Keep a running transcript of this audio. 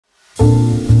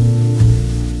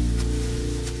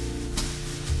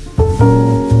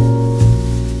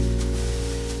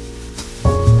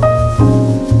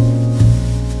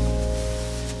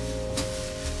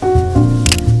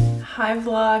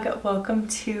welcome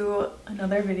to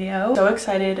another video. So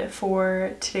excited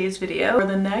for today's video. For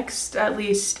the next at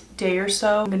least day or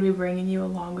so, I'm gonna be bringing you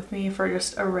along with me for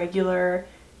just a regular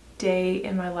day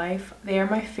in my life. They are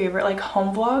my favorite, like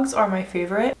home vlogs are my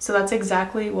favorite. So that's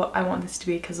exactly what I want this to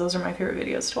be because those are my favorite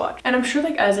videos to watch. And I'm sure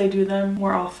like as I do them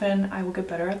more often, I will get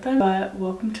better at them. But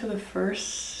welcome to the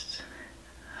first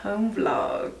home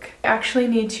vlog. I actually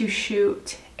need to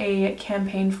shoot a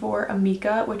campaign for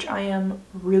Amika, which I am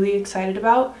really excited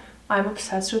about. I'm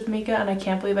obsessed with Amika and I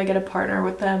can't believe I get to partner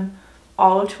with them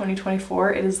all of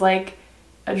 2024. It is like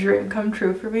a dream come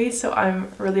true for me, so I'm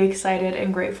really excited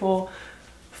and grateful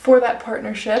for that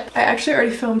partnership. I actually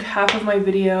already filmed half of my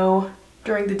video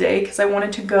during the day because I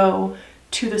wanted to go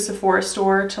to the Sephora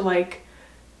store to like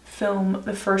film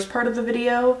the first part of the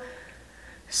video.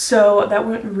 So that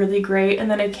went really great, and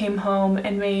then I came home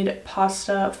and made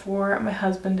pasta for my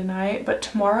husband and I. But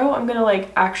tomorrow I'm gonna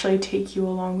like actually take you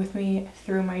along with me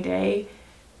through my day,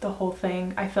 the whole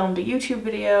thing. I filmed a YouTube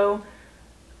video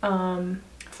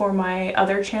for my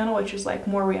other channel, which is like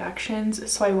more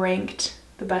reactions. So I ranked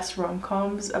the best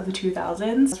rom-coms of the 2000s.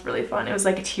 It was really fun. It was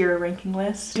like a tier ranking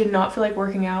list. Did not feel like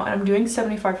working out, and I'm doing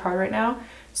 75 hard right now.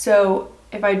 So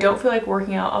if I don't feel like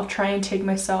working out, I'll try and take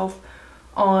myself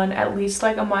on at least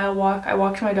like a mile walk. I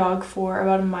walked my dog for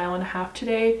about 1.5 miles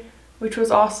today, which was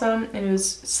awesome, and it was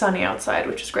sunny outside,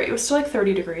 which is great. It was still like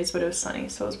 30 degrees, but it was sunny,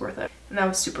 so it was worth it. And that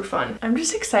was super fun. I'm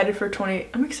just excited for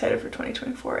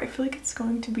 2024. I feel like it's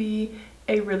going to be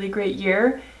a really great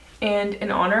year. And in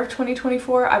honor of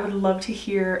 2024, I would love to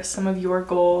hear some of your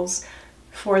goals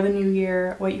for the new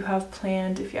year, what you have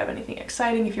planned, if you have anything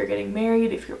exciting, if you're getting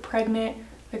married, if you're pregnant.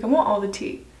 Like, I want all the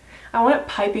tea. I want it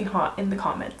piping hot in the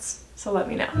comments. So let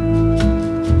me know.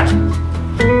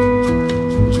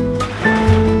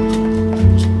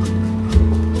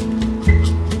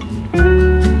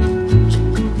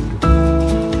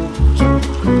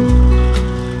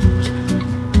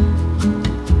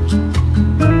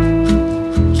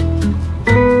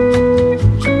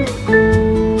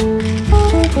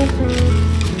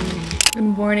 Good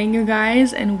morning, you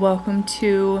guys, and welcome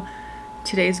to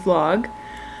today's vlog.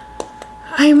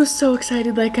 I am so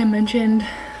excited, like I mentioned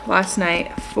last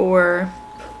night, for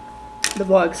the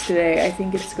vlogs today. I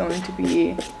think it's going to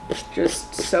be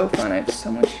just so fun. I have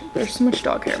there's so much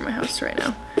dog hair in my house right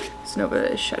now.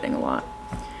 Nova is shedding a lot.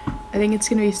 I think it's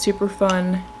gonna be super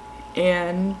fun,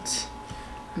 and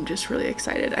I'm just really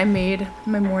excited. I made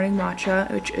my morning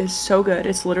matcha, which is so good.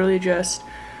 It's literally just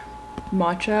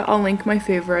matcha. I'll link my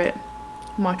favorite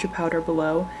matcha powder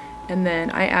below, and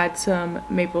then I add some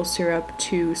maple syrup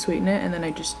to sweeten it, and then I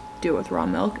just do it with raw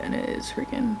milk, and it is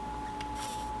freaking,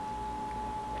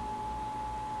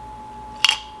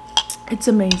 it's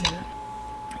amazing.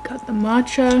 I got the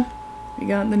matcha. We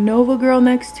got the Nova girl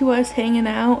next to us hanging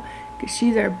out because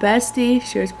she's our bestie.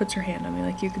 She always puts her hand on me,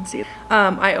 like you can see.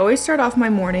 I always start off my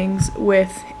mornings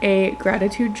with a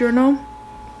gratitude journal.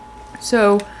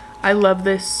 So I love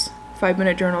this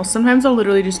 5-minute journal. Sometimes I'll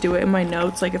literally just do it in my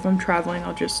notes. Like if I'm traveling,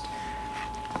 I'll just,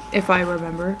 if I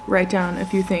remember, write down a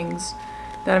few things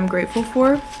that I'm grateful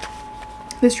for.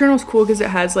 This journal is cool because it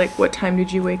has like what time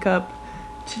did you wake up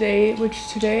today, which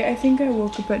today I think I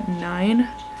woke up at 9.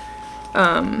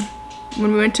 When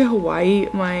we went to Hawaii,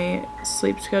 my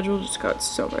sleep schedule just got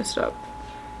so messed up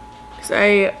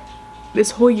because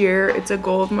this whole year it's a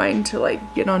goal of mine to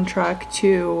like get on track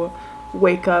to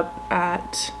wake up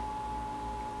at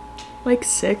like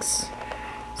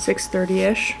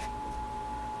 6:30ish,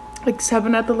 like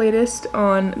 7 at the latest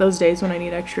on those days when I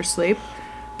need extra sleep.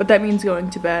 But that means going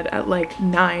to bed at like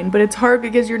 9. But it's hard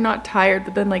because you're not tired,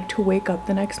 but then like to wake up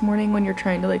the next morning when you're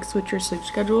trying to like switch your sleep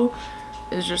schedule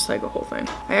is just like a whole thing.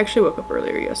 I actually woke up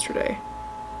earlier yesterday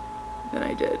than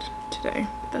I did today,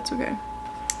 but that's okay.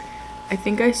 I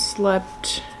think I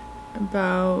slept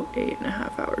about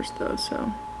 8.5 hours though,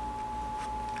 so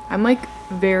I'm like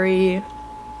very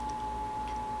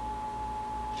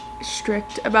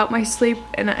strict about my sleep,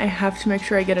 and I have to make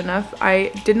sure I get enough.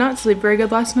 I did not sleep very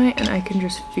good last night, and I can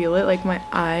just feel it. Like my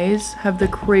eyes have the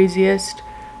craziest,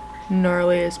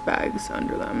 gnarliest bags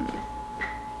under them.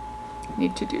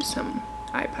 Need to do some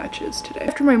eye patches today.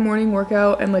 After my morning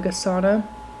workout and like a sauna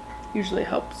usually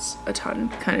helps a ton,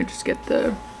 kind of just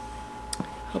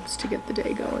helps to get the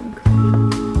day going.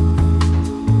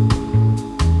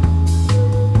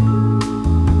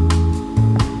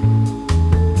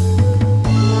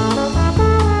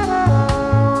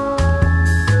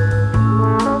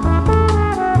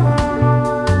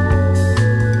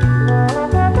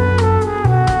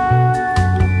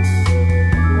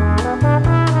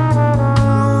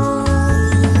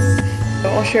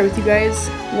 Share with you guys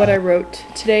what I wrote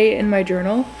today in my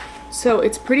journal. So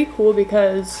it's pretty cool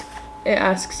because it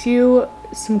asks you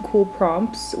some cool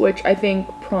prompts, which I think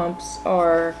prompts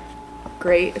are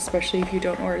great, especially if you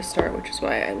don't know where to start, which is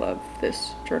why I love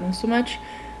this journal so much.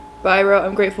 But I wrote,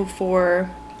 I'm grateful for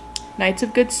nights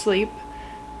of good sleep,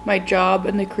 my job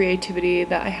and the creativity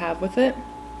that I have with it,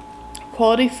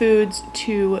 quality foods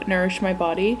to nourish my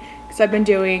body, because I've been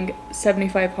doing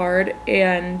 75 hard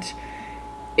and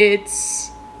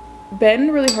it's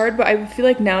been really hard, but I feel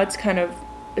like now it's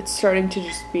starting to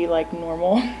just be like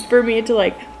normal for me to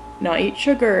like not eat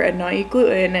sugar and not eat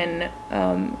gluten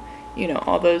and you know,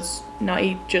 all those, not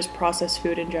eat just processed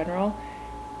food in general.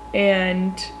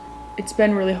 And it's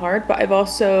been really hard, but I've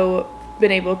also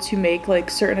been able to make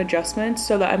like certain adjustments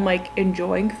so that I'm like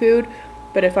enjoying food.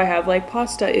 But if I have like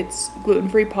pasta, it's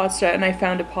gluten-free pasta, and I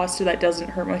found a pasta that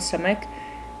doesn't hurt my stomach,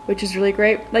 which is really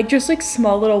great. Like just like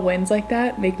small little wins like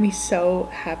that make me so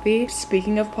happy.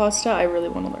 Speaking of pasta, I really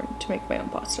want to learn to make my own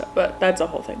pasta, but that's a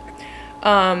whole thing.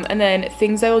 And then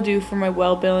things I will do for my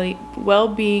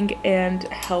well-being and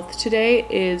health today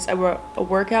is a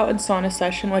workout and sauna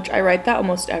session, which I write that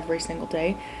almost every single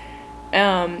day.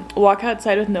 Walk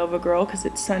outside with Nova Girl because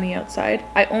it's sunny outside.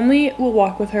 I only will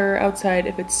walk with her outside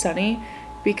if it's sunny,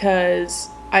 because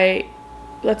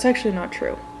that's actually not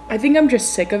true. I think I'm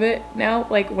just sick of it now,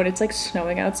 like when it's like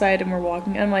snowing outside and we're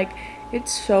walking, I'm like,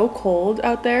 it's so cold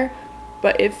out there,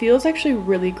 but it feels actually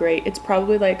really great. It's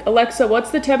probably like, Alexa,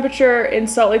 what's the temperature in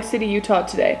Salt Lake City, Utah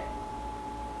today?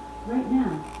 Right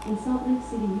now, in Salt Lake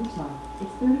City, Utah,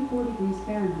 it's 34 degrees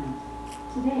Fahrenheit.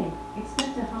 Today,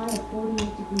 expect a high of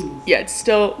 48 degrees. Yeah, it's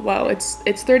still, wow, it's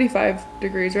 35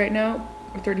 degrees right now,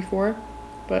 or 34,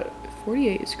 but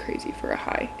 48 is crazy for a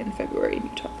high in February in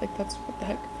Utah. Like, that's what the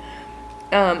heck.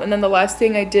 And then the last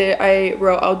thing I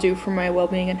wrote I'll do for my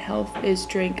well-being and health is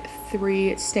drink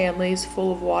 3 Stanleys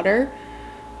full of water.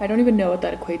 I don't even know what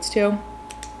that equates to,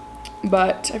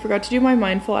 but I forgot to do my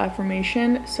mindful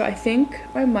affirmation. So I think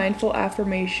my mindful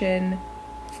affirmation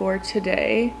for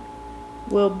today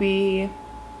will be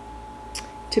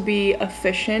to be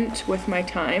efficient with my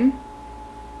time.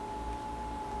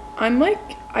 I'm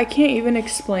like, I can't even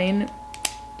explain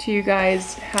to you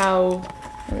guys how,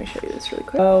 let me show you this really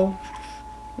quick. Oh,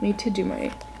 I need to do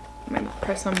my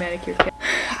press on manicure kit.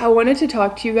 I wanted to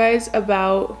talk to you guys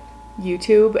about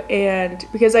YouTube, and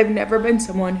because I've never been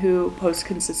someone who posts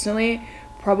consistently,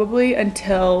 probably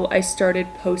until I started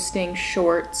posting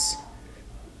shorts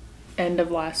end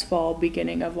of last fall,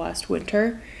 beginning of last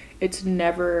winter.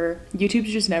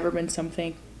 YouTube's just never been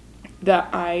something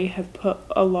that I have put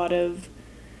a lot of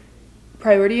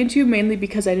priority into, mainly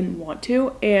because I didn't want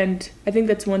to. And I think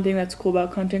that's one thing that's cool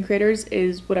about content creators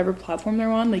is whatever platform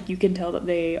they're on, like you can tell that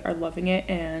they are loving it,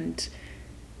 and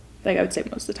like I would say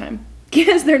most of the time,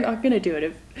 because they're not gonna do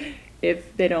it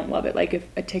if they don't love it. Like if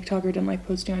a TikToker didn't like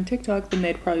posting on TikTok, then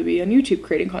they'd probably be on YouTube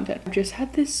creating content. I've just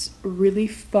had this really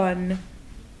fun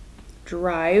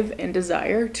drive and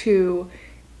desire to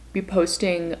be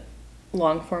posting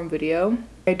long form video.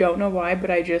 I don't know why,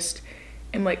 but I just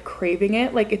am like craving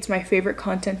it. Like it's my favorite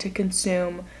content to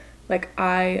consume. Like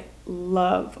I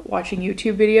love watching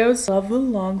YouTube videos. I love the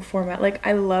long format. Like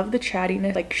I love the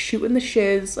chattiness, like shooting the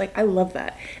shiz. Like I love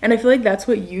that. And I feel like that's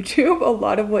what YouTube, a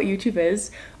lot of what YouTube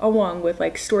is, along with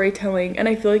like storytelling. And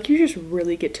I feel like you just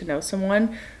really get to know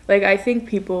someone. Like I think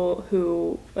people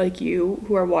who, like you,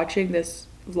 who are watching this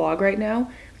vlog right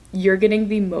now, you're getting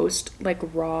the most like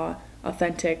raw,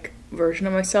 authentic version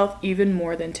of myself, even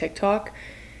more than TikTok.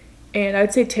 And I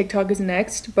would say TikTok is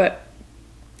next, but,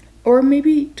 or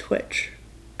maybe Twitch.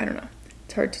 I don't know.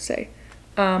 It's hard to say.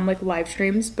 Like live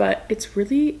streams, but it's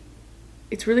really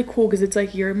cool because it's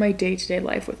like you're in my day-to-day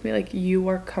life with me. Like you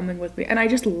are coming with me. And I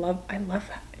love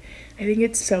that. I think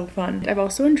it's so fun. I've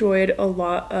also enjoyed a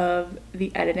lot of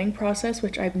the editing process,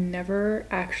 which I've never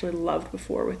actually loved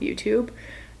before with YouTube.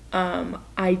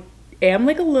 I am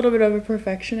like a little bit of a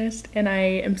perfectionist, and I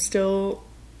am still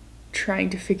trying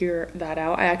to figure that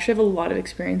out. I actually have a lot of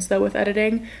experience though with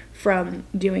editing from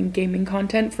doing gaming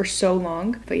content for so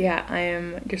long. But yeah, I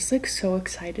am just like so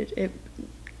excited.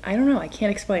 I don't know, I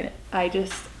can't explain it. I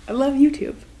love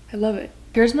YouTube. I love it.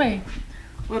 Here's my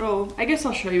little, I guess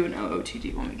I'll show you an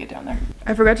OOTD when we get down there.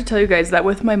 I forgot to tell you guys that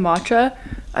with my matcha,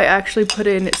 I actually put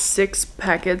in 6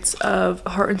 packets of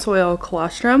Heart and Soil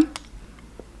colostrum.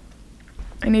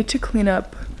 I need to clean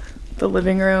up the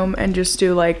living room and just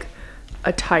do like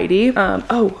a tidy.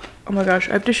 Oh my gosh,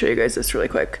 I have to show you guys this really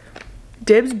quick.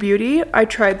 Dibs Beauty, I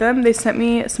tried them. They sent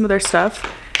me some of their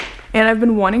stuff, and I've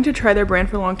been wanting to try their brand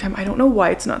for a long time. I don't know why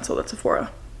it's not sold at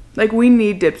Sephora. Like we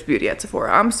need Dibs Beauty at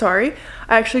Sephora. I'm sorry.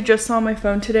 I actually just saw on my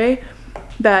phone today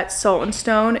that Salt &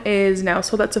 Stone is now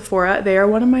sold at Sephora. They are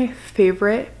one of my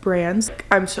favorite brands.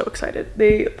 I'm so excited.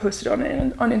 They posted on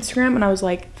it on Instagram and I was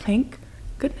like, thank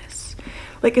goodness.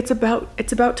 Like it's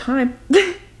about time.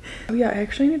 Oh yeah, I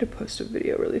actually need to post a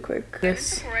video really quick.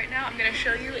 Yes. Right now I'm gonna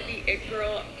show you the It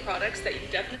Girl products that you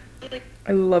definitely.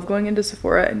 I love going into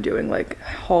Sephora and doing like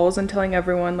hauls and telling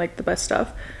everyone like the best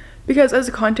stuff, because as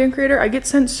a content creator I get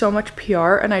sent so much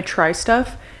PR and I try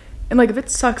stuff and like if it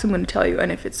sucks I'm gonna tell you,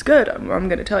 and if it's good I'm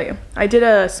gonna tell you. I did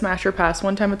a smash or pass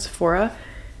one time at Sephora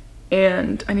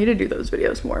and I need to do those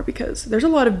videos more because there's a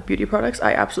lot of beauty products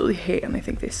I absolutely hate and I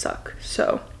think they suck.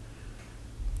 So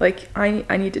like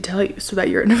I need to tell you so that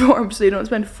you're informed, so you don't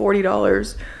spend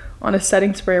 $40 on a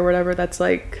setting spray or whatever that's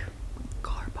like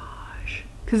garbage.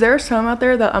 Because there are some out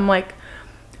there that I'm like,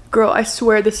 girl, I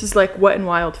swear this is like Wet n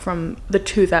Wild from the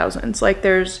 2000s. Like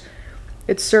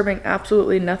it's serving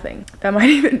absolutely nothing. That might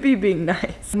even be being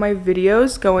nice. My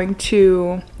videos going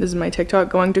to, this is my TikTok,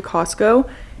 going to Costco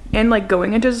and like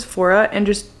going into Sephora and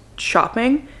just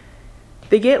shopping,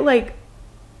 they get like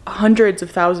hundreds of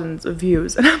thousands of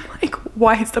views and I'm like,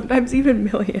 why? Sometimes even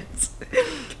millions.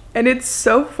 And it's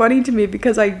so funny to me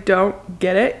because I don't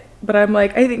get it, but I'm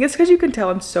like, I think it's because you can tell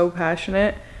I'm so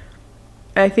passionate.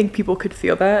 I think people could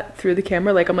feel that through the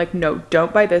camera. Like I'm like, no,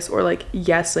 don't buy this, or like,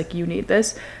 yes, like you need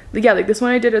this. Like, yeah, like this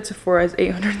one I did at Sephora has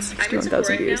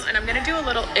 861,000 views. And I'm gonna do a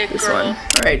little It Girl. All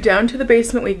right, down to the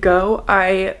basement we go.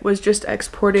 I was just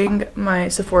exporting my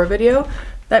Sephora video.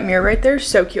 That mirror right there is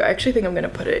so cute. I actually think I'm gonna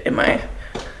put it in my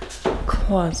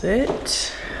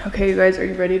closet. Okay, you guys, are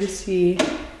you ready to see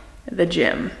the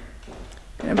gym?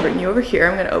 I'm gonna bring you over here.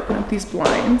 I'm gonna open up these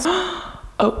blinds.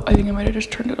 Oh, I think I might have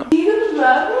just turned it off. Do you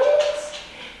love it?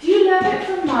 Do you love it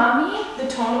from mommy? The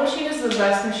tonal machine is the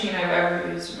best machine I've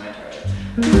ever used in my entire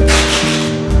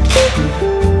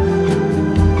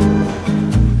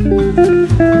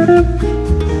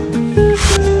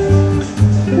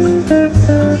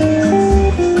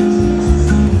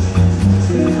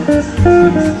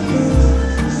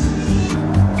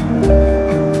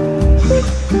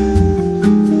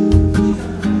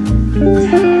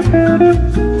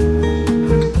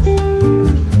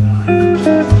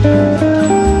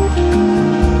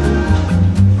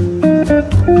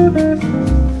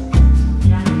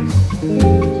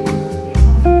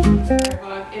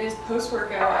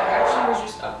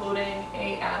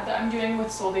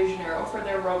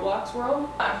World.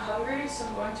 I'm hungry, so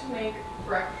I'm going to make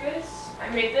breakfast. I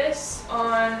made this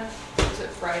on, was it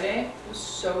Friday? It was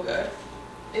so good.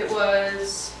 It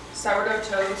was sourdough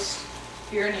toast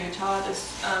here in Utah.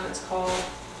 This it's called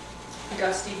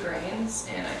Gusty Grains,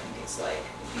 and I think it's like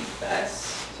the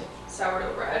best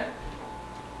sourdough bread.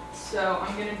 So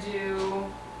I'm gonna do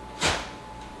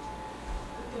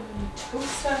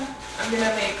toast. I'm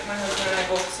gonna make my husband and I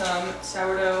both some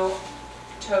sourdough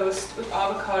toast with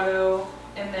avocado.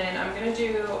 And then I'm gonna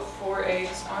do 4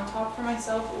 eggs on top for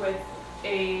myself with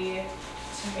a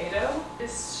tomato.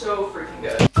 It's so freaking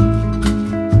good.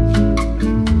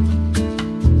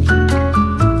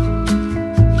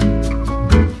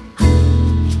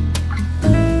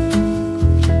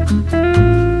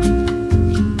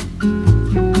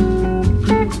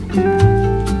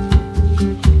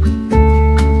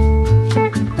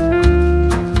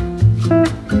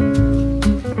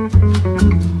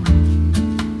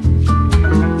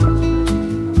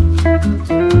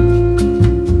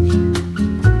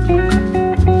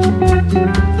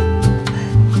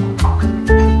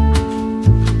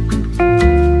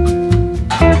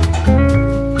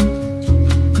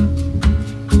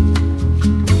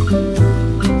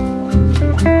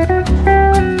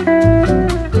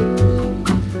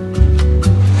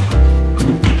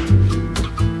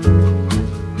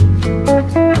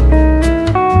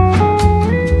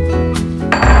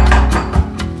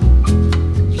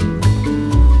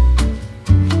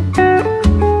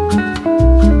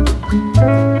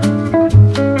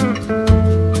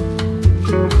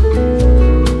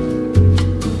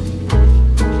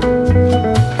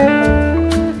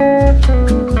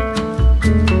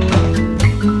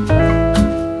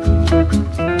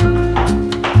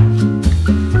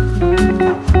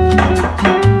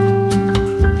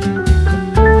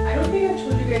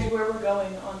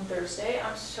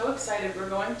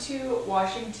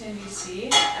 Washington, D.C.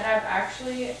 and I've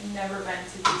actually never been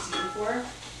to D.C. before,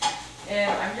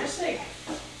 and I'm just like,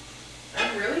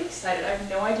 I'm really excited. I have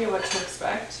no idea what to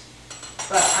expect,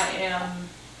 but I am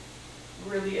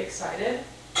really excited.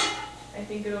 I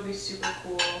think it'll be super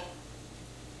cool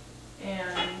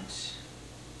and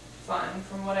fun.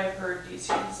 From what I've heard,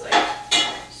 D.C. is like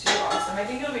super awesome. I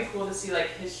think it'll be cool to see like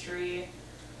history,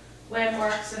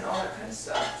 landmarks, and all that kind of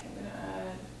stuff. I'm gonna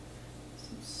add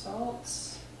some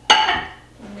salt.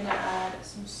 I'm gonna add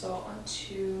some salt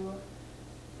onto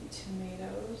the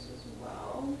tomatoes as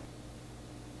well.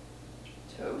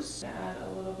 Toast. I'm gonna add a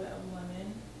little bit of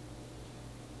lemon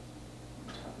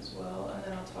on top as well, and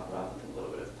then I'll top it off with a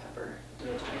little bit of pepper.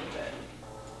 Do a tiny bit.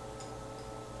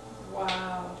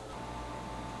 Wow.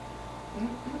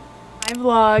 My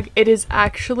vlog, it is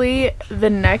actually the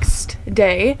next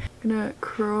day. I'm gonna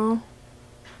curl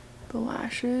the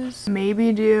lashes,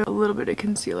 maybe do a little bit of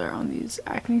concealer on these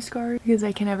acne scars because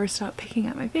I can never stop picking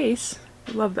at my face.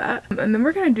 I love that. And then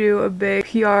we're gonna do a big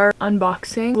PR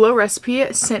unboxing. Glow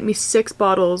Recipe sent me 6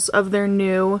 bottles of their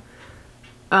new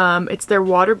it's their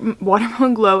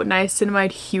Watermelon Glow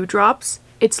Niacinamide Hue Drops.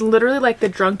 It's literally like the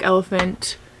Drunk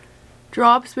Elephant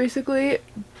drops basically,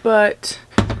 but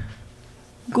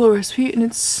Glow Recipe, and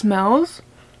it smells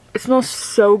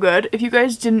so good. If you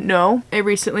guys didn't know, I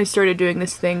recently started doing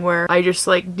this thing where I just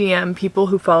like DM people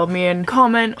who follow me and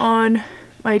comment on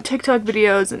my TikTok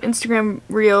videos and Instagram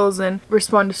reels and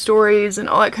respond to stories and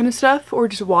all that kind of stuff, or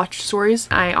just watch stories.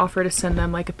 I offer to send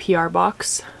them like a PR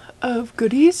box of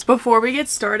goodies. Before we get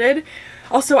started,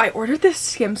 also I ordered this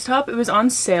Skims top. It was on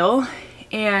sale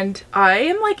and I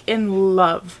am like in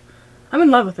love. I'm in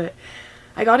love with it.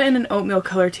 I got it in an oatmeal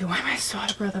color too. Why am I so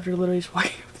out of breath after literally just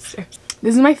walking up the stairs?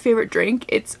 This is my favorite drink.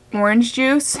 It's orange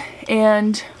juice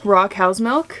and raw cow's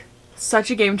milk. Such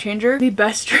a game changer. The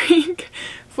best drink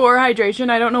for hydration.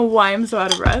 I don't know why I'm so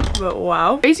out of breath, but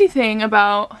wow. Crazy thing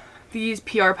about these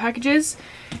PR packages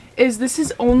is this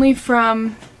is only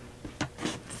from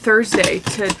Thursday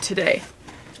to today.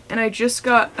 And I just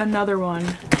got another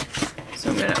one.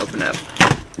 So I'm gonna open up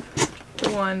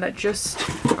the one that just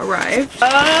arrived.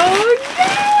 Oh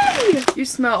yay! You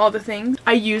smell all the things.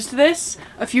 I used this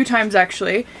a few times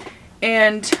actually,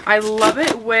 and I love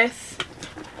it with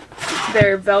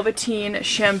their Velveteen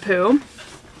shampoo.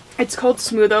 It's called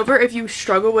Smooth Over if you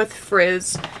struggle with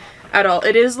frizz at all.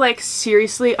 It is like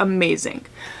seriously amazing.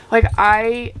 Like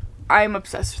I'm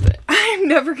obsessed with it. I'm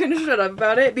never gonna shut up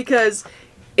about it because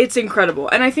it's incredible.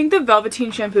 And I think the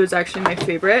Velveteen shampoo is actually my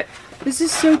favorite. This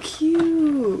is so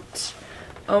cute.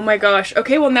 Oh my gosh.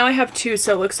 Okay, well now I have 2,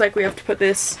 so it looks like we have to put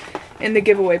this in the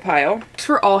giveaway pile. It's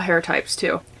for all hair types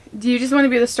too. Do you just want to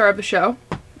be the star of the show?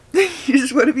 You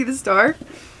just want to be the star?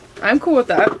 I'm cool with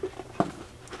that.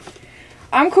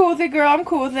 I'm cool with it, girl. I'm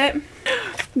cool with it.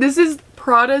 This is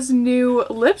Prada's new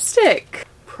lipstick.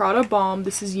 Prada Balm.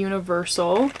 This is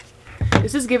universal.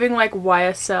 This is giving like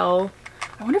YSL.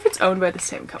 I wonder if it's owned by the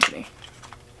same company.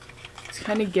 It's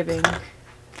kind of giving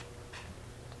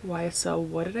YSL.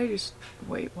 What did I just...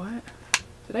 Wait, what?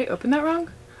 Did I open that wrong?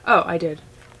 Oh, I did.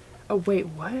 Oh, wait,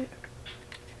 what?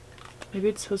 Maybe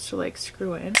it's supposed to like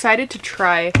screw in. Decided to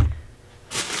try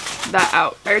that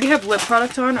out. I already have lip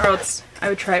product on, or else I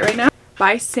would try it right now.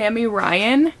 By Sammy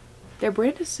Ryan. Their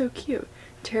brand is so cute.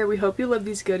 Tara, we hope you love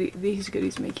these goodies. These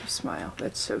goodies make you smile.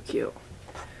 That's so cute.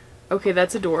 Okay,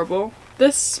 that's adorable.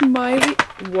 This smiley...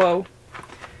 Whoa.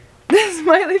 This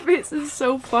smiley face is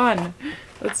so fun.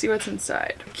 Let's see what's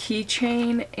inside.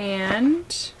 Keychain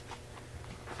and...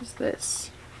 What is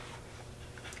this?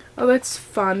 Oh, that's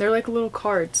fun. They're like little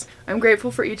cards. I'm grateful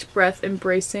for each breath,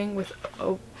 embracing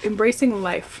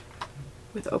life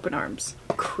with open arms.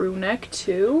 Crew neck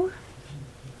too.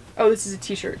 Oh, this is a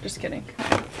t-shirt. Just kidding.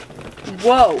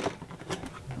 Whoa.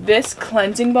 This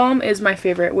cleansing balm is my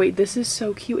favorite. Wait, this is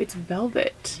so cute. It's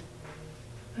velvet.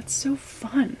 That's so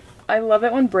fun. I love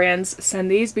it when brands send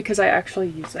these because I actually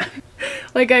use them.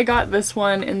 Like I got this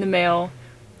one in the mail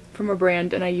from a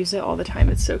brand and I use it all the time.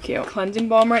 It's so cute. Cleansing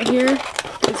balm right here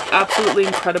is absolutely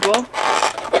incredible.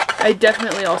 I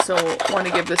definitely also want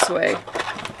to give this away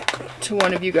to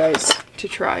one of you guys to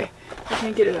try. I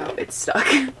can't get it out. It's stuck.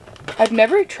 I've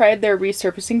never tried their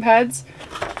resurfacing pads,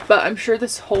 but I'm sure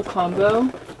this whole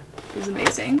combo is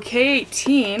amazing.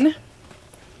 K18,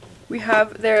 we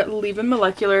have their Leave-In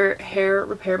Molecular Hair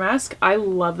Repair Mask. I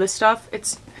love this stuff.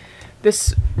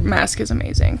 This mask is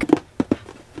amazing.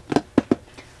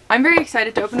 I'm very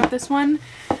excited to open up this one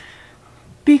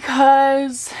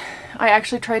because I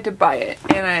actually tried to buy it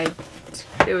and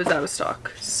it was out of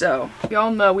stock. So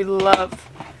y'all know we love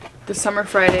the Summer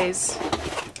Fridays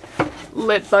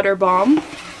Lip Butter Balm.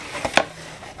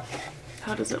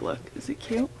 How does it look? Is it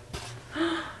cute?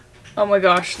 Oh my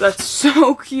gosh, that's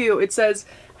so cute. It says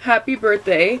happy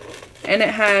birthday and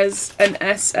it has an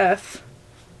SF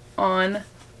on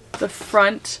the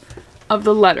front of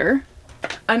the letter.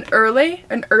 An early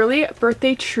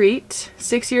birthday treat.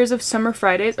 6 years of Summer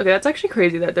Fridays. Okay, that's actually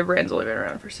crazy that the brand's only been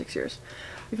around for 6 years.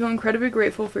 We feel incredibly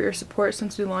grateful for your support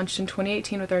since we launched in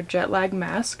 2018 with our jet lag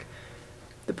mask.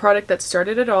 The product that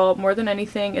started it all. More than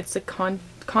anything, it's the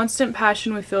Constant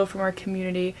passion we feel from our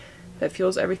community that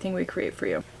fuels everything we create for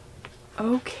you.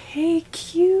 Okay,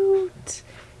 cute.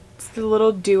 It's the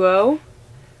little duo.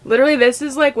 Literally, this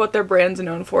is like what their brand's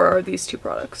known for, are these two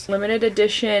products. Limited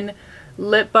edition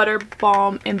lip butter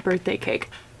balm and birthday cake.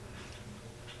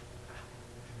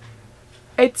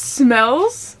 It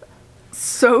smells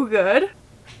so good.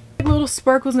 Little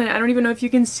sparkles in it. I don't even know if you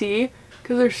can see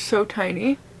because they're so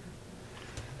tiny.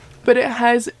 But it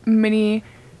has mini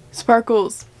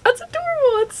sparkles. That's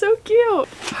adorable. That's so cute.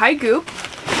 Hi Goop.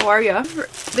 How are ya?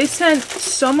 They sent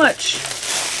so much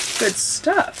good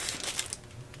stuff.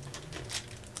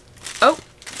 Oh,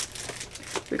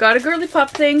 we got a girly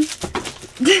pop thing.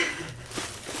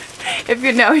 If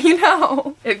you know, you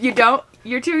know. If you don't,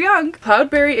 you're too young.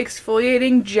 Cloudberry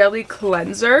Exfoliating Jelly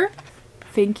Cleanser.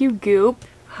 Thank you, Goop.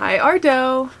 Hi,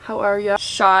 Ardo. How are ya?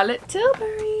 Charlotte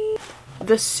Tilbury.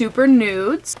 The Super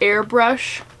Nudes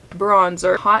Airbrush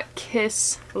Bronzer. Hot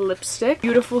Kiss Lipstick.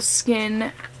 Beautiful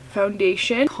Skin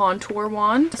Foundation. Contour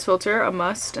Wand. This filter, a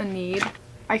must, a need.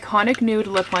 Iconic Nude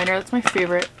Lip Liner. That's my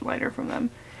favorite liner from them.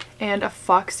 And a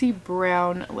Foxy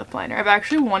Brown lip liner. I've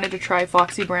actually wanted to try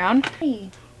Foxy Brown. Hey.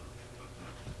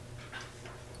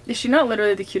 Is she not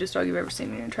literally the cutest dog you've ever seen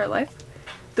in your entire life?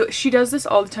 She does this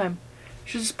all the time.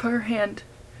 She'll just put her hand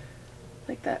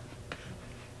like that.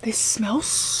 They smell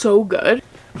so good.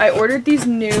 I ordered these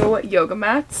new yoga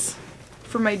mats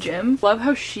for my gym. Love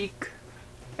how chic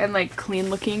and like clean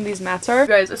looking these mats are.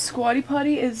 Guys, a Squatty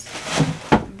Potty is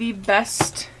the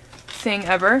best thing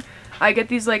ever. I get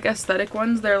these like aesthetic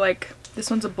ones. They're like,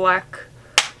 this one's a black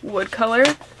wood color,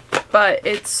 but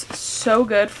it's so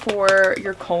good for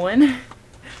your colon,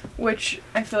 which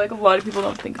I feel like a lot of people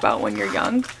don't think about when you're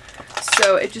young.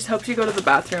 So it just helps you go to the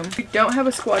bathroom. If you don't have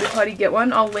a Squatty Potty, get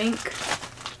one. I'll link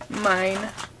mine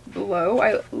below.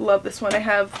 I love this one. I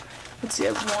have, let's see,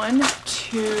 I have 1,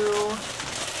 2,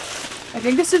 I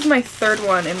think this is my third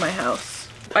one in my house.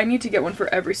 I need to get one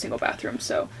for every single bathroom,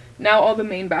 so now all the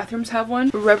main bathrooms have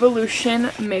one. Revolution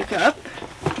Makeup.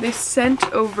 They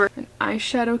sent over an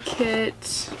eyeshadow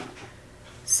kit,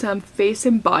 some face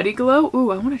and body glow.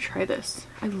 Ooh, I want to try this.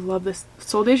 I love this.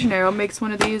 Sol de Janeiro makes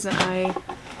one of these and I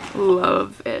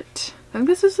love it. I think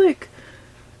this is like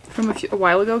from a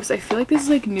while ago because I feel like this is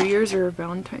like New Year's or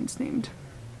Valentine's themed.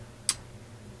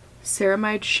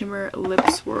 Ceramide Shimmer Lip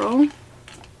Swirl.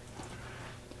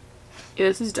 Yeah,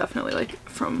 this is definitely like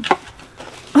from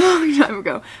a long time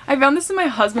ago. I found this in my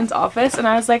husband's office and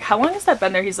I was like, how long has that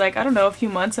been there? He's like, I don't know, a few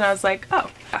months. And I was like, oh,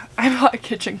 yeah, I bought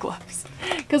kitchen gloves.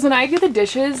 Because when I do the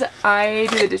dishes, I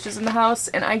do the dishes in the house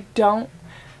and I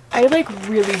like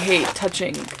really hate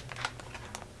touching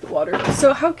the water.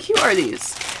 So how cute are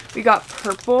these? We got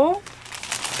purple,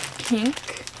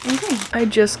 pink, and green. I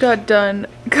just got done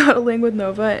cuddling with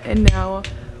Nova and now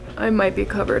I might be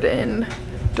covered in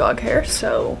dog hair,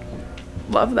 so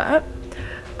love that.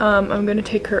 I'm gonna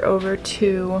take her over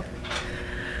to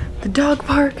the dog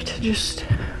park to just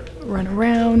run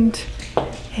around,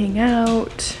 hang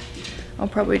out. I'll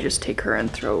probably just take her and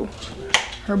throw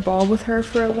her ball with her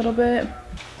for a little bit.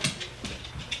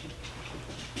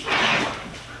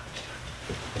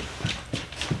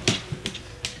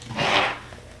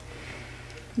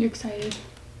 You excited?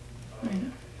 I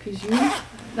know, because you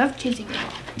love chasing me.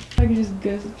 I can just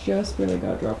guess just barely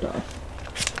got dropped off.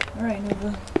 Alright,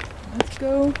 Nova, let's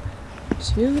go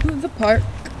to the park.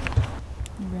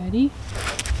 You ready?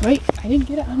 Wait, I didn't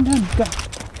get it undone. Go.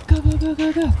 Go, go, go,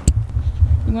 go, go.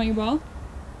 You want your ball?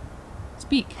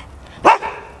 Speak.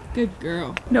 Good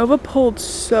girl. Nova pulled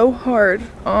so hard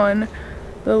on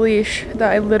the leash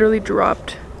that I literally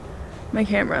dropped my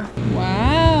camera.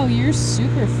 Wow, you're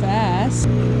super fast.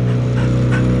 Are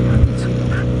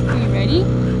you ready?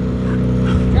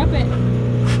 Drop it.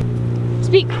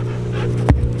 Speak.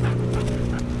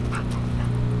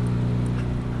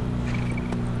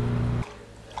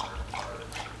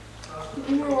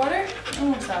 More water?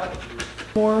 Almost out.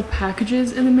 More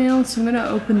packages in the mail, so I'm gonna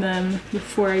open them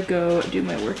before I go do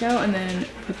my workout and then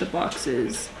put the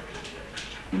boxes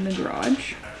in the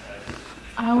garage.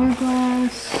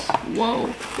 Hourglass.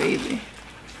 Whoa, baby.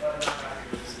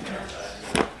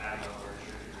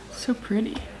 So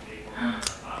pretty.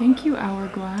 Thank you,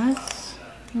 Hourglass.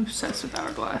 I'm obsessed with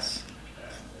Hourglass.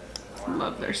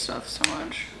 Love their stuff so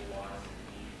much.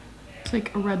 It's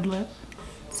like a red lip.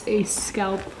 It's a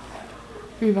scalp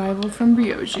revival from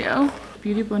Briogeo.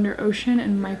 Beauty Blender Ocean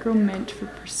and Micro Mint for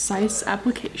precise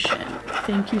application.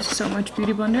 Thank you so much,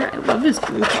 Beauty Blender. I love this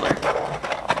blue color.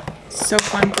 So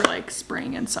fun for like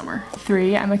spring and summer.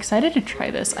 I'm excited to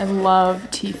try this. I love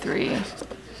T3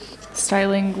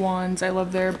 styling wands. I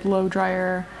love their blow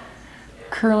dryer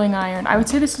curling iron. I would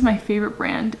say this is my favorite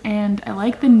brand, and I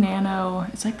like the Nano.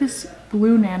 It's like this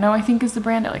Blue Nano, I think is the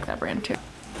brand. I like that brand too.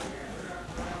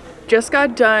 Just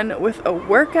got done with a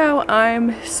workout.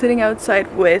 I'm sitting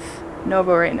outside with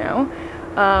Nova right now.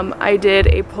 I did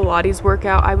a Pilates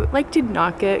workout. I did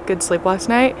not get good sleep last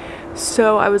night,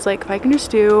 so I was like, if I can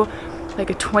just do like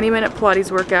a 20-minute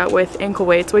Pilates workout with ankle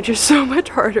weights, which is so much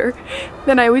harder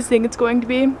than I always think it's going to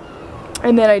be.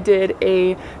 And then I did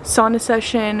a sauna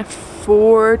session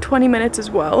for 20 minutes as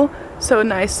well. So a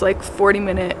nice like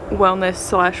 40-minute wellness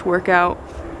slash workout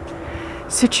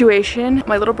situation.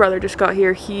 My little brother just got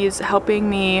here. He's helping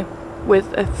me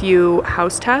with a few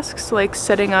house tasks, like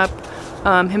setting up,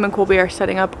 him and Colby are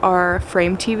setting up our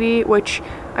frame TV, which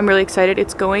I'm really excited.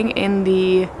 It's going in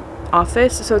the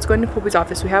office, so it's going to Colby's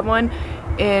office. We have one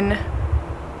in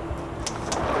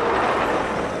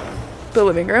the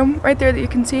living room right there that you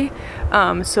can see.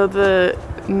 So the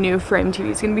new frame TV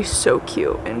is gonna be so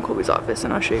cute in Colby's office,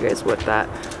 and I'll show you guys what that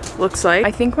looks like.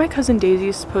 I think my cousin Daisy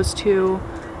is supposed to,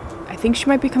 I think she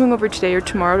might be coming over today or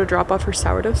tomorrow to drop off her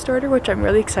sourdough starter, which I'm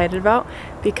really excited about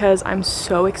because I'm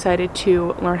so excited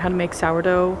to learn how to make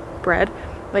sourdough bread.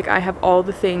 Like, I have all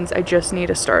the things, I just need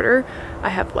a starter. I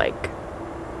have like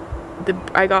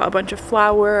I got a bunch of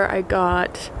flour, I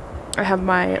have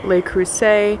my Le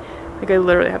Creuset, like I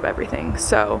literally have everything.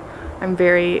 So I'm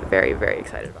very, very, very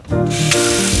excited about that.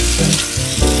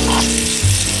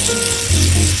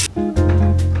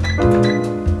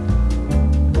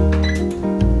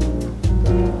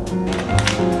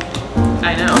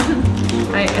 I know.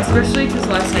 Especially because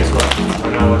last night.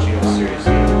 I'm not watching a series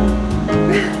yet.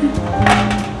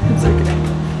 It's like a thing.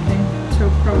 So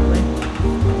probably.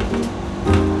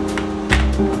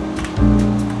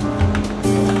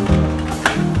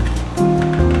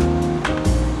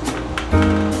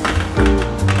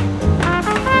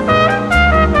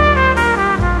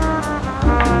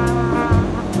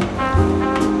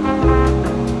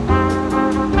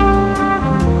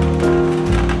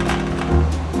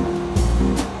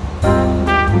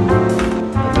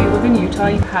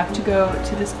 You have to go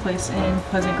to this place in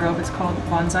Pleasant Grove. It's called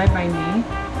Bonsai by Me,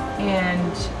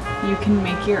 and you can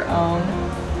make your own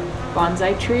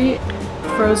bonsai tree.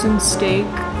 Frozen steak,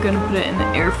 gonna put it in the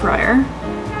air fryer.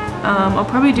 I'll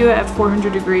probably do it at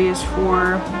 400 degrees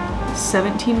for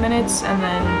 17 minutes and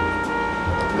then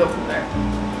go from there.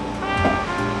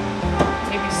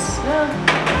 Maybe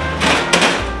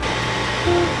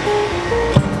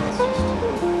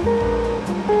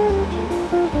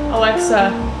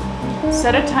Alexa,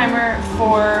 set a timer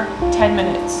for 10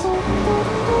 minutes.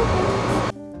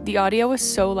 The audio was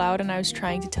so loud, and I was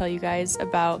trying to tell you guys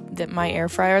about my air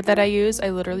fryer that I use. I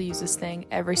literally use this thing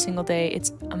every single day.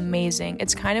 It's amazing.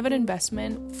 It's kind of an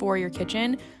investment for your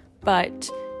kitchen, but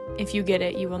if you get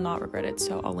it, you will not regret it.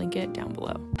 So I'll link it down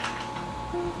below.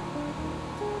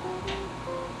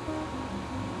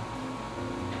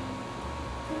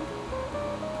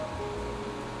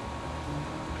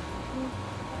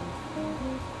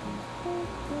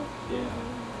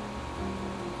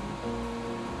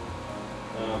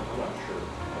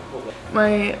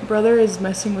 My brother is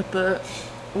messing with the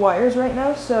wires right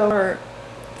now, so our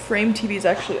frame TV is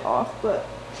actually off, but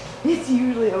it's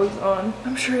usually always on.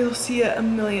 I'm sure you'll see it a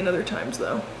million other times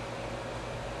though,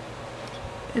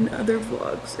 in other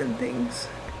vlogs and things.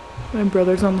 My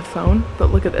brother's on the phone, but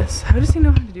look at this. How does he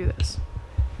know how to do this?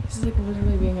 This is like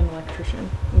literally being an electrician.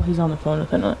 Well, he's on the phone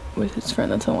with his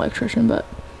friend that's an electrician, but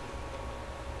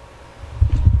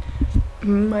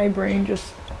my brain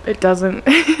just, it does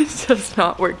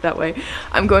not work that way.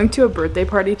 I'm going to a birthday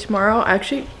party tomorrow.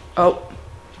 Actually, oh,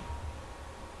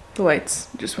 the lights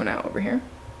just went out over here.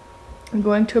 I'm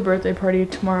going to a birthday party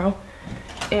tomorrow,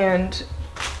 and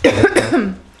Hey, I just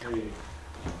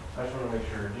want to make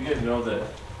sure. Do you guys know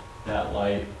that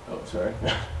light? Oh, sorry.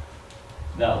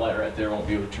 That light right there won't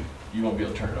be able to. You won't be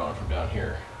able to turn it on from down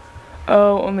here.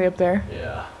 oh, only up there?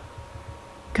 Yeah.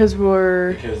 Because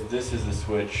this is the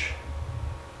switch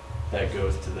that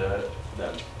goes to that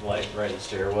light right in the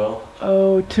stairwell.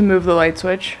 Oh, to move the light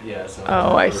switch? Yeah. So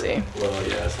oh, I see. Well,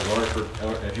 yeah. So in order for,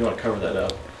 if you want to cover that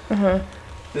up,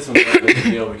 this one's not a big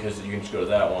deal because you can just go to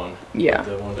that one. Yeah.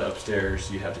 But the one upstairs,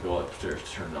 you have to go upstairs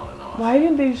to turn it on and off. Why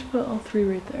didn't they just put all three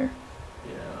right there?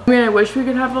 Yeah. I mean, I wish we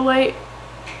could have the light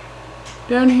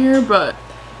down here, but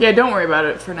yeah, don't worry about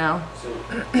it for now. So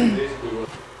basically what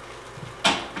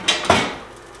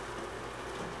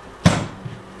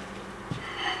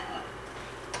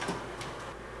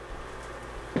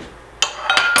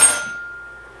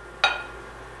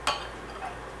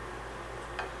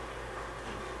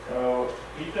So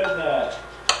he said that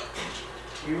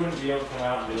you wouldn't be able to come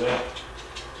out and do it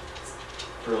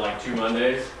for like 2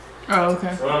 Mondays. Oh,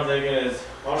 okay. So what I'm thinking is,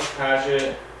 I'll just patch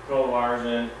it, put all the wires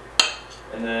in,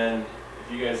 and then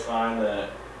if you guys find that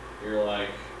you're like,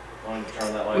 wanting to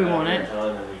turn that light We back want every it.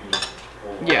 time, then we can just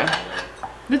pull the Yeah. wires in there.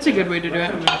 That's a good way to do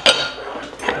it.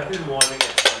 I've been wanting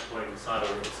at some point, it's not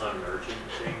an urgent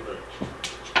thing, but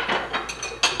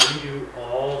can we do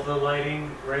all the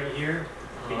lighting right here?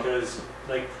 Because,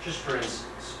 like, just for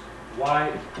instance,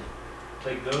 why,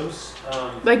 like those,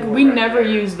 Like, four we right never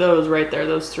there, use those right there,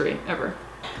 those 3, ever.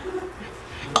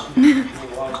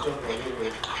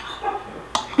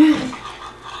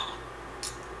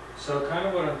 So kind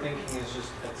of what I'm thinking is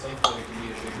just at some point it can be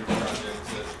a bigger project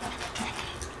to,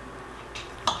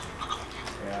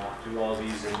 yeah, do all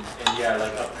these and yeah,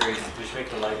 like upgrade, just make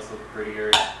the lights look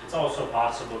prettier. It's also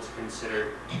possible to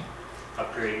consider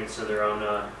upgrading it so they're on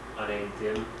a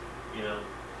dim, you know,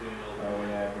 doing a little Oh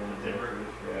yeah, dimmer.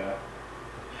 yeah.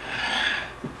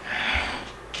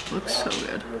 Looks so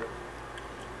good.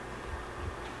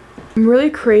 I'm really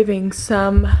craving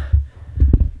some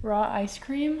raw ice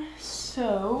cream,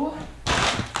 so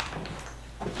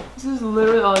this is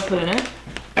literally all I put in it.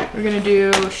 We're gonna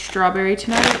do strawberry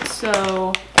tonight,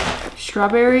 so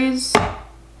strawberries,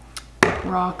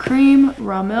 raw cream,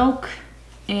 raw milk,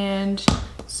 and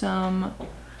some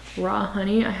raw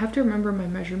honey. I have to remember my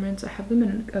measurements. I have them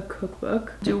in a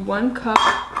cookbook. Do 1 cup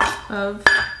of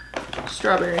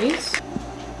strawberries,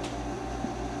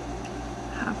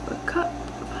 half a cup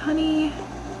of honey,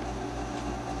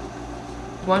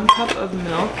 1 cup of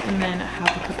milk, and then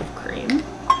half a cup of cream.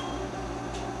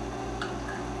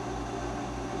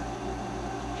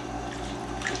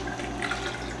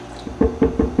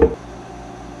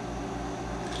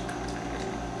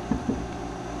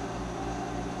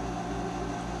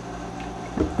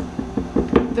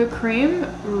 The cream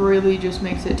really just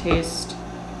makes it taste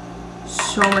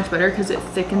so much better because it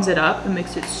thickens it up and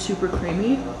makes it super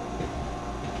creamy.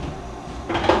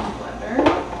 Blender.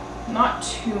 Not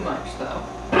too much though,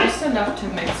 just enough to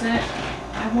mix it.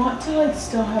 I want to like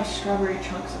still have strawberry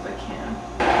chunks if I can.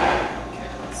 Okay,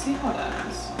 let's see how that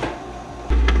is.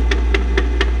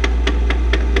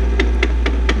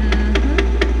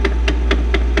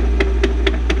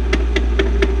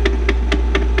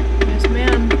 Yes,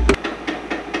 ma'am.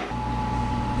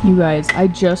 You guys, I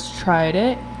just tried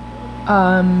it.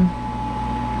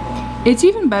 It's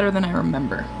even better than I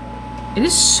remember. It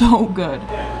is so good.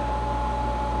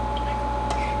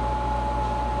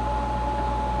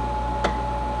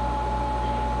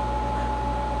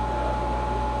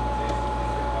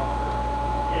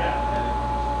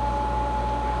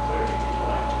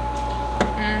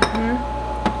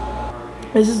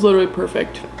 This is literally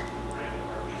perfect.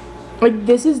 Like,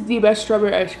 this is the best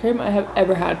strawberry ice cream I have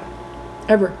ever had.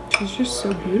 Ever. It's just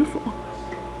so beautiful.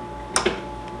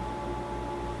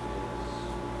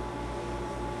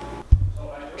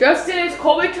 Justin, is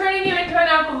Colby turning you into an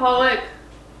alcoholic?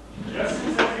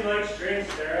 Justin says he likes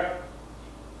drinks, Sarah.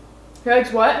 He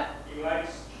likes what? He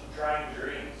likes trying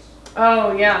drinks.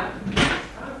 Oh, yeah. It's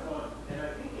kind of fun, and I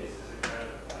think this is a kind of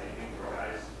like thing for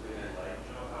guys really like,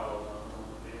 you know how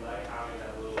they like having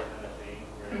that little kind of thing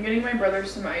where I'm getting my brother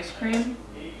some ice cream.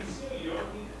 you can see you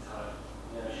don't need a ton.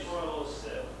 You just want a little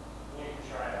sip. You can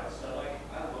try it out. So like,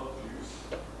 I love juice,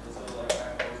 and so like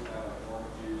I always have like orange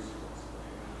juice or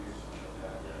lemon juice or something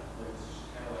like that. Yeah. It's just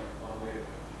kind of like a fun way to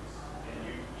make juice, and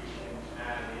you can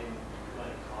add in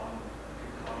like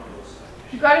combos.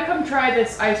 You gotta come try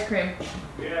this ice cream.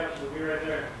 Yeah, we'll be right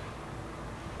there.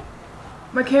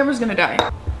 My camera's gonna die.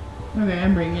 Okay,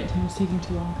 I'm bringing it. Tim's taking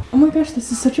too long. Oh my gosh,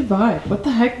 this is such a vibe. What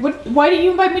the heck? Why didn't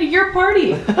you invite me to your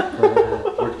party?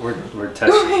 We're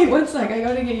testing. Wait, one sec. I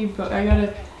gotta get you.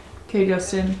 Okay,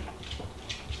 Justin.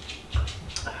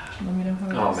 Let me know how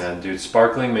it is. Oh man, dude,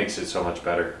 sparkling makes it so much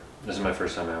better. This is my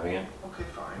first time having it. Okay,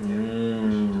 fine.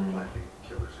 Mm.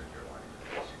 Killers in your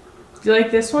life. Do you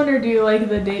like this one or do you like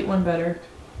the date one better?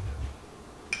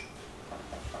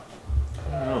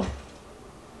 I don't know.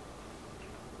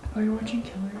 Oh, you're watching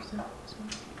Killers though.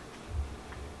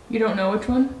 You don't know which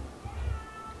one?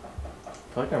 I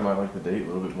feel like I might like the date a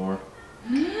little bit more.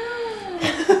 I'm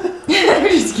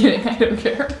just kidding. I don't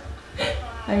care.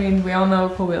 I mean, we all know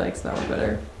Colby likes that one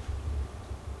better.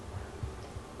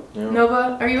 Yeah.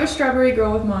 Nova, are you a strawberry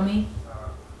girl with mommy?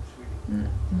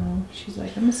 No, she's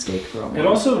like, I'm a steak girl. It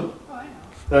also,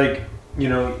 like, you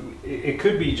know, it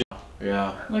could be just.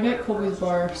 Yeah. Look at Colby's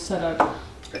bar set up.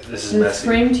 This is The messy.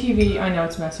 frame TV, I know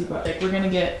it's messy, but like we're gonna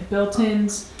get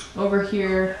built-ins over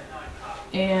here,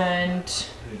 and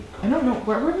I don't know,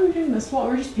 where were we doing this wall?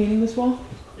 We're just painting this wall?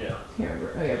 Yeah.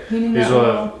 Here, okay, painting These that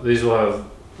will wall. have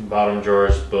bottom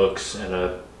drawers, books, and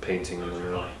a painting in the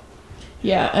middle.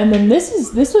 Yeah, and then this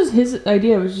was his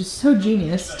idea. It was just so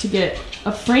genius to get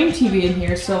a frame TV in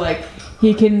here, so like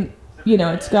he can, you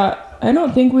know, it's got. I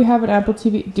don't think we have an Apple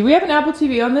TV. Do we have an Apple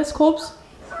TV on this, Colbs?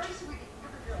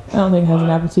 I don't think it has an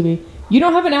Apple TV. You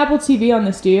don't have an Apple TV on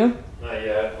this, do you? Not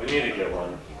yet. We need to get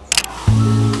one.